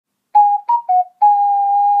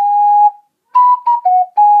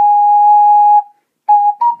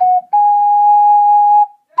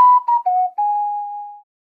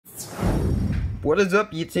What is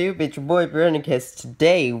up, YouTube? It's your boy Brandocus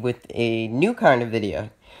today with a new kind of video.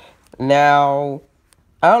 Now,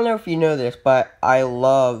 I don't know if you know this, but I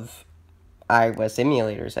love iOS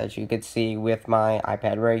emulators, as you can see with my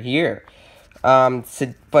iPad right here.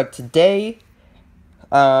 But today,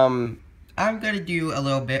 I'm gonna do a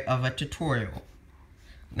little bit of a tutorial.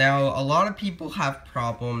 Now, a lot of people have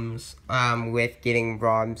problems with getting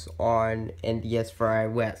ROMs on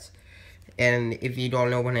NDS4iOS. And if you don't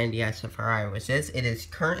know what NDS4iOS is, it is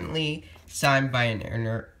currently signed by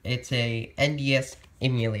it's a NDS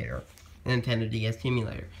emulator, Nintendo DS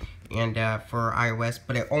emulator, and for iOS,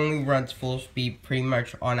 but it only runs full speed pretty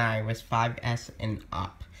much on iOS 5S and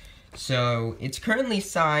up. So it's currently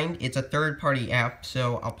signed. It's a third-party app,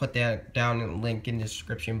 so I'll put that down in the link in the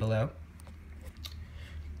description below.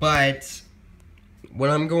 But what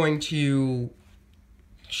I'm going to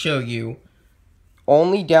show you,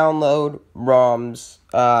 only download ROMs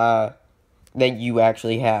that you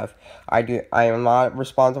actually have. I am not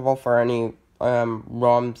responsible for any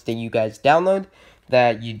ROMs that you guys download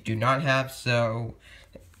that you do not have. So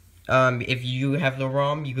if you have the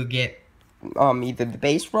ROM, you could get either the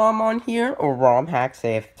base ROM on here or ROM hacks.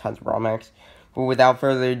 They have tons of ROM hacks. But without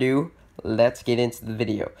further ado, let's get into the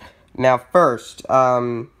video. Now first,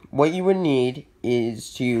 what you would need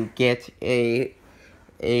is to get a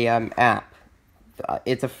app.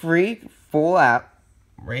 It's a free, full app,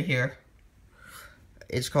 right here.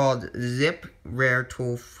 It's called Zip Rare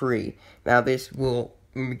Tool Free. Now this will,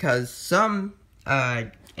 because some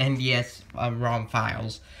NDS ROM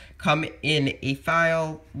files come in a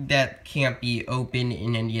file that can't be opened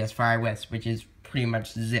in NDS4iOS, which is pretty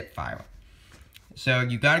much the zip file. So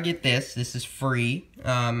you gotta get this. This is free.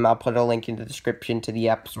 I'll put a link in the description to the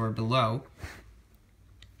App Store below.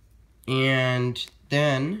 And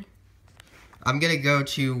then I'm gonna go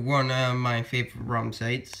to one of my favorite ROM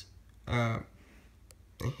sites. Here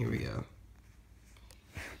we go.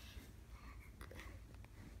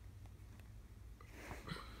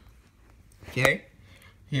 Okay,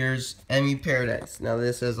 here's Emu Paradise. Now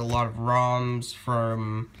this has a lot of ROMs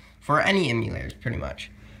for any emulators, pretty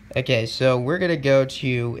much. Okay, so we're gonna go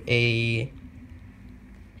to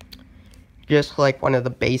just like one of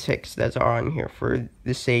the basics that's on here for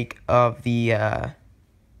the sake of the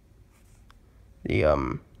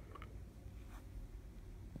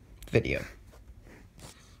video.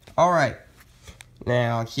 Alright,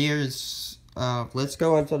 now here's, let's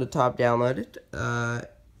go into the top downloaded. I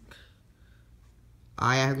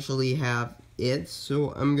actually have it,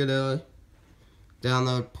 so I'm gonna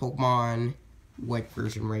download Pokemon White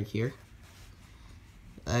version right here.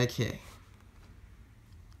 Okay.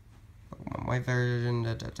 Pokemon White version,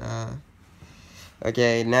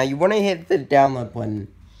 Okay, now you want to hit the download button.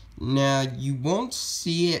 Now, you won't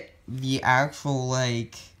see it, the actual,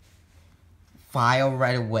 like, file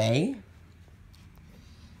right away.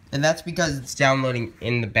 And that's because it's downloading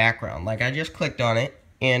in the background. Like, I just clicked on it,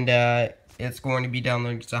 and it's going to be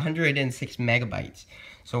downloading. It's 106 megabytes.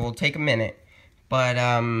 So it will take a minute. But,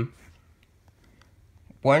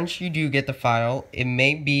 once you do get the file, it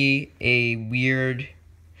may be a weird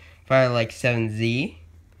file like 7Z,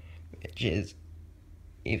 which is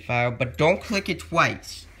a file, but don't click it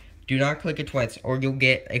twice. Do not click it twice, or you'll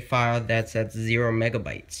get a file that's at 0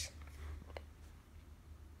 megabytes.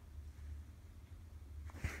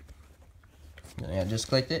 I just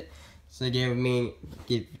clicked it, so give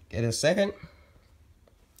it a second.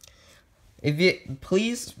 If you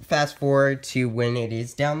please fast forward to when it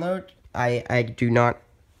is download. I do not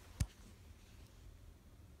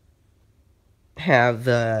have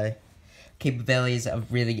the capabilities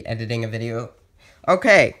of really editing a video.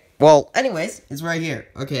 Okay, well, anyways, it's right here.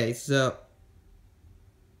 Okay, so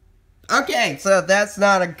that's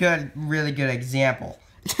not a really good example.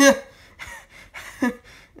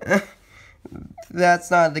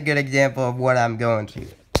 That's not the good example of what I'm going to.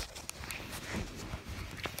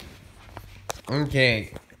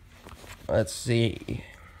 Okay, let's see.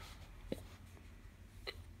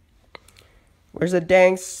 Where's the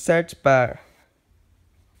dang search bar?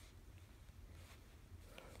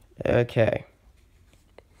 Okay.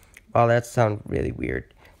 Oh, that sounds really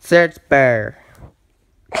weird. Search bar.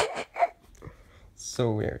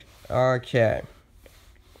 So weird. Okay.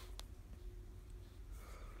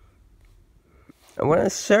 I want to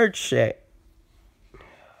search it.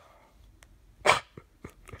 I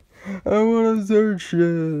want to search it.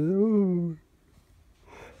 Ooh.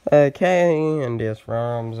 Okay, and this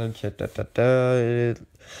ROMs.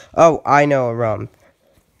 Oh, I know a ROM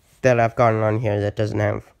that I've gotten on here that doesn't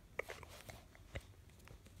have.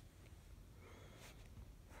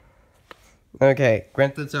 Okay,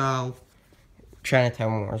 Grand Theft Auto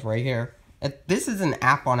Chinatown Wars right here. This is an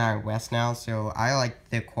app on iOS now, so I like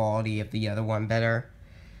the quality of the other one better.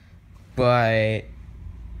 But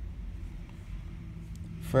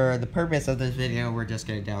for the purpose of this video, we're just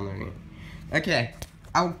gonna download it. Okay,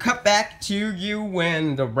 I'll cut back to you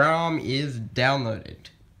when the ROM is downloaded.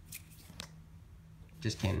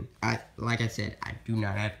 Just kidding. Like I said, I do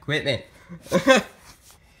not have equipment.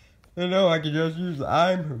 I know I can just use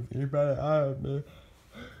iMovie, but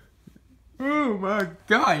oh my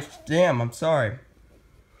gosh, damn, I'm sorry.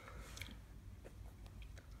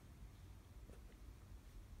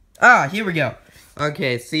 Here we go.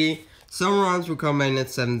 Okay, see, some ROMs will come in at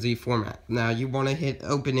 7Z format. Now, you want to hit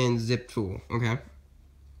open in zip tool, okay?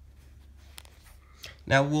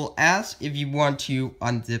 Now, we'll ask if you want to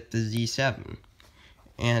unzip the Z7.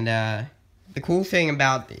 And, the cool thing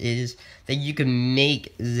about it is that you can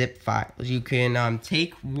make zip files. You can,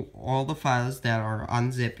 take all the files that are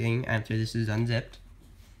unzipping after this is unzipped.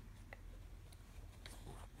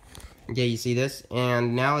 Okay, you see this?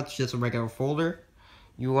 And now it's just a regular folder.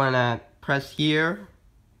 You want to press here,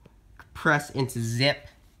 press into zip,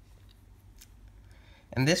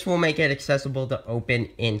 and this will make it accessible to open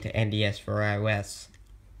into NDS4iOS.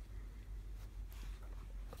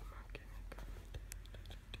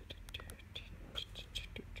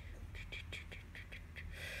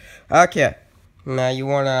 Okay, now you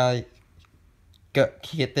want to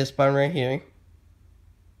hit this button right here.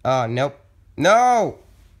 Nope. No!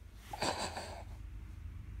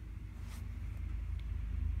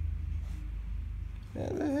 Where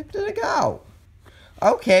the heck did it go?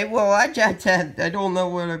 Okay, well, I don't know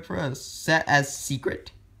what I pressed. Set as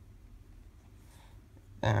secret.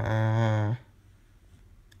 Okay.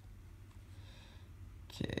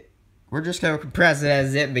 We're just gonna press it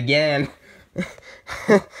as zip again.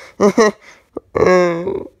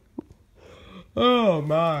 Oh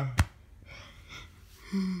my.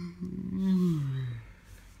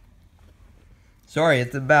 Sorry,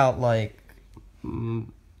 it's about like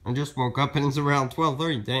I just woke up and it's around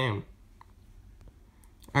 12:30, damn.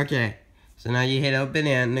 Okay, so now you hit open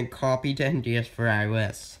and then copy to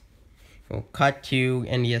NDS4iOS. We'll cut to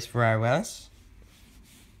NDS4iOS.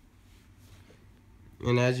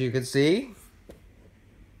 And as you can see,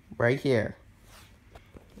 right here.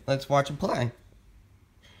 Let's watch it play.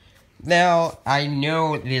 Now, I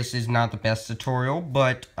know this is not the best tutorial,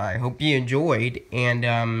 but I hope you enjoyed, and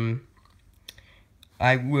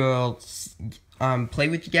I will play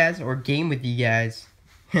with you guys or game with you guys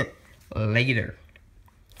later.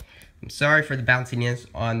 I'm sorry for the bounciness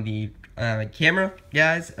on the camera,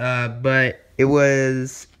 guys, but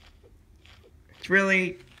it's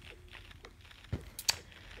really,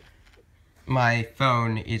 my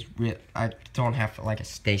phone is I don't have like a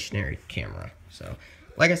stationary camera, so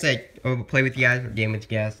like I said, I'll play with you guys or game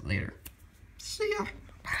with you guys later. See ya.